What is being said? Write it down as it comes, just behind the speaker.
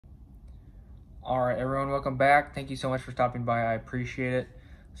All right, everyone, welcome back. Thank you so much for stopping by. I appreciate it.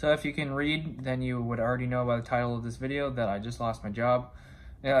 So if you can read, then you would already know by the title of this video that I just lost my job.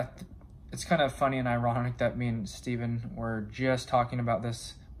 Yeah, it's kind of funny and ironic that me and Steven were just talking about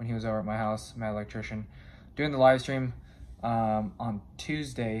this when he was over at my house, my electrician, doing the live stream on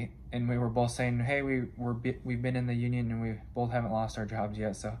Tuesday, and we were both saying, hey, we've been in the union and we both haven't lost our jobs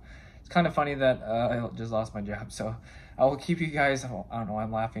yet. So it's kind of funny that I just lost my job. So I will keep you guys, I don't know why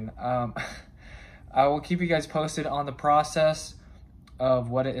I'm laughing. I will keep you guys posted on the process of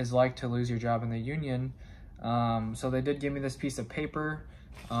what it is like to lose your job in the union. So they did give me this piece of paper.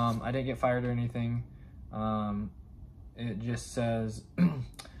 I didn't get fired or anything. It just says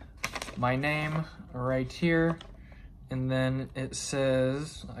my name right here. And then it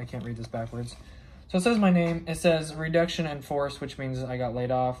says, I can't read this backwards. So it says my name. It says reduction in force, which means I got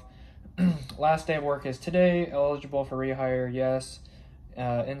laid off. Last day of work is today. Eligible for rehire, yes.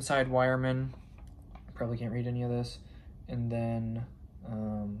 Inside wireman. Probably can't read any of this. And then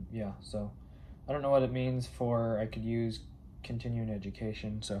yeah, so I don't know what it means for I could use continuing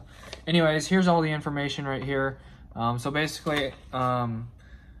education. So anyways, here's all the information right here. So basically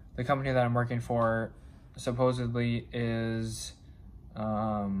the company that I'm working for supposedly is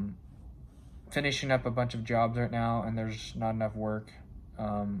finishing up a bunch of jobs right now, and there's not enough work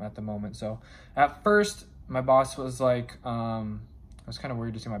at the moment. So at first my boss was like, it was kind of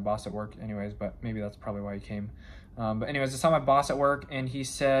weird to see my boss at work anyways, but maybe that's probably why he came. But anyways, I saw my boss at work and he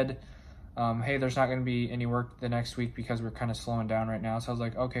said, hey, there's not going to be any work the next week because we're kind of slowing down right now. So I was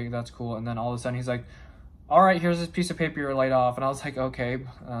like, okay, that's cool. And then all of a sudden he's like, all right, here's this piece of paper you're laid off. And I was like, okay,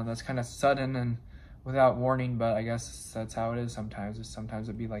 that's kind of sudden and without warning, but I guess that's how it is sometimes. Sometimes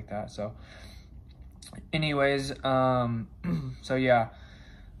it'd be like that. So anyways, so yeah.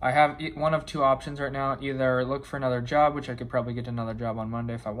 I have one of two options right now. Either look for another job, which I could probably get another job on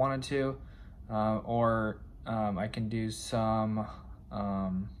Monday if I wanted to, or I can do some,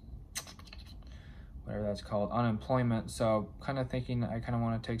 whatever that's called, unemployment. So kind of thinking I kind of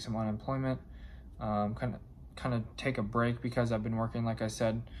want to take some unemployment, kind of take a break because I've been working, like I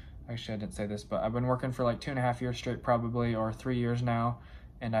said, actually I didn't say this, but I've been working for like 2.5 years straight probably, or 3 years now,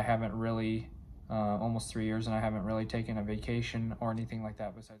 and I haven't really, almost 3 years, and I haven't really taken a vacation or anything like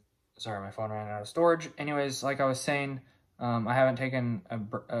that besides, sorry, my phone ran out of storage. Anyways, like I was saying, I haven't taken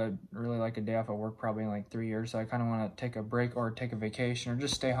really like a day off of work probably in like 3 years, so I kind of want to take a break or take a vacation or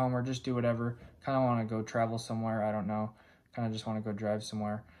just stay home or just do whatever. Kind of want to go travel somewhere, I don't know, kind of just want to go drive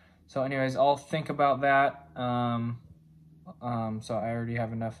somewhere. So anyways, I'll think about that. So I already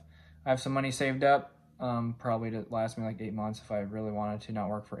have enough, I have some money saved up, probably to last me like 8 months if I really wanted to not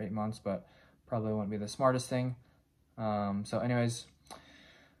work for 8 months, but probably wouldn't be the smartest thing. So anyways,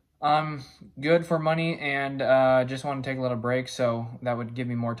 I'm good for money and just want to take a little break, so that would give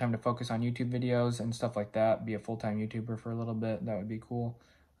me more time to focus on YouTube videos and stuff like that, be a full-time YouTuber for a little bit. That would be cool.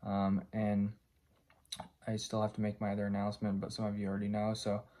 And I still have to make my other announcement, but some of you already know.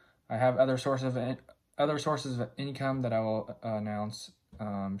 So I have other sources of income that I will announce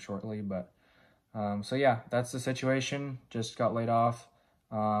shortly. But so yeah, that's the situation. Just got laid off.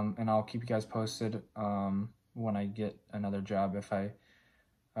 And I'll keep you guys posted when I get another job,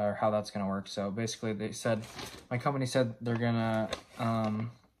 or how that's gonna work. So basically my company said they're gonna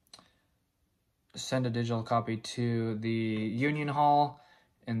send a digital copy to the union hall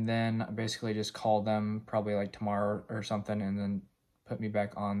and then basically just call them probably like tomorrow or something, and then put me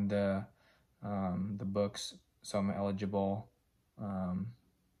back on the books, so I'm eligible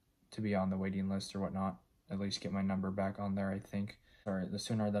to be on the waiting list or whatnot, at least get my number back on there, I think. Or the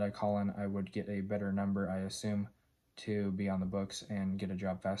sooner that I call in, I would get a better number, I assume, to be on the books and get a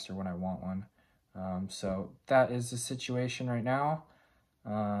job faster when I want one. So that is the situation right now.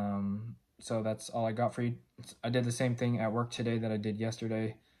 So that's all I got for you. I did the same thing at work today that I did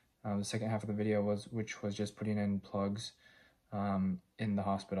yesterday. The second half of the video which was just putting in plugs in the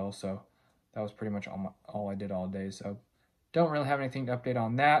hospital. So that was pretty much all I did all day. So don't really have anything to update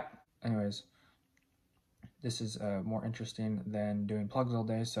on that. Anyways, this is more interesting than doing plugs all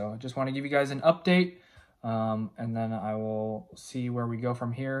day. So I just want to give you guys an update. And then I will see where we go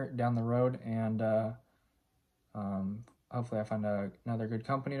from here down the road. And hopefully I find another good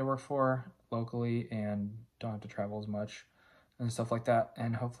company to work for locally and don't have to travel as much and stuff like that.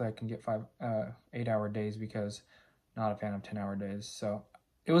 And hopefully I can get 8-hour days, because not a fan of 10-hour days. So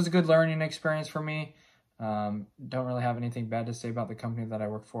it was a good learning experience for me. Don't really have anything bad to say about the company that I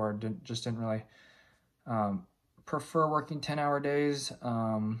work for. Just didn't really prefer working 10-hour days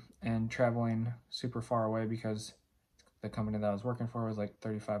and traveling super far away, because the company that I was working for was like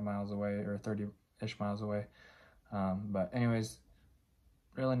 35 miles away, or 30-ish miles away. But anyways,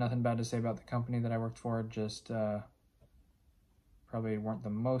 really nothing bad to say about the company that I worked for. Just probably weren't the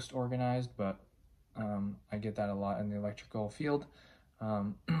most organized, but I get that a lot in the electrical field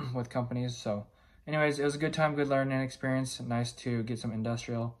with companies. So anyways, it was a good time, good learning experience. Nice to get some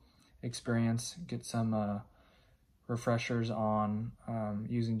industrial experience, get some refreshers on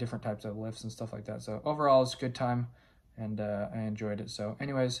using different types of lifts and stuff like that. So overall, it's a good time, and I enjoyed it. So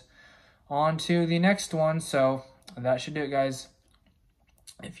anyways, on to the next one. So that should do it, guys.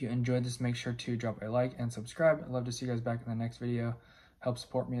 If you enjoyed this, make sure to drop a like and subscribe. I'd love to see you guys back in the next video. Help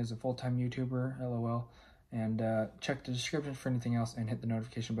support me as a full-time YouTuber, LOL. And check the description for anything else, and hit the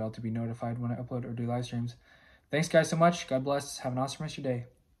notification bell to be notified when I upload or do live streams. Thanks, guys, so much. God bless. Have an awesome rest of your day.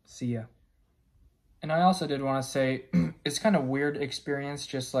 See ya. And I also did want to say, it's kind of weird experience,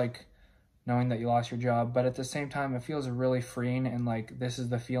 just like knowing that you lost your job, but at the same time, it feels really freeing, and like this is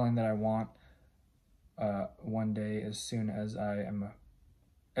the feeling that I want one day, as soon as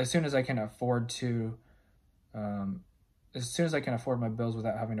I can afford to, as soon as I can afford my bills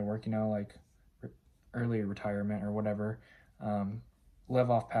without having to work, you know, like early retirement or whatever, live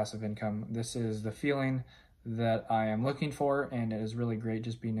off passive income. This is the feeling that I am looking for, and it is really great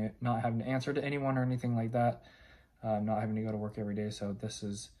just not having to answer to anyone or anything like that, not having to go to work every day. So this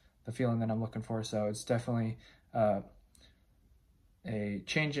is the feeling that I'm looking for. So it's definitely a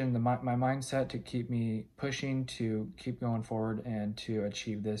change in my mindset to keep me pushing, to keep going forward, and to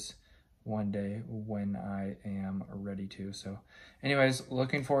achieve this one day when I am ready to. So anyways,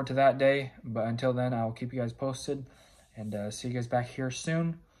 looking forward to that day, but until then, I'll keep you guys posted, and see you guys back here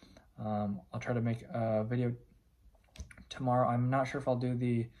soon. I'll try to make a video tomorrow. I'm not sure if I'll do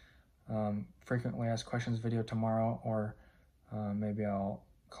the frequently asked questions video tomorrow, or maybe I'll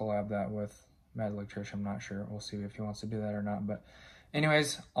collab that with Mad Electrician. I'm not sure. We'll see if he wants to do that or not. But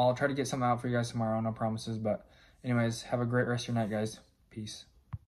anyways, I'll try to get something out for you guys tomorrow. No promises, but anyways, have a great rest of your night, guys. Peace.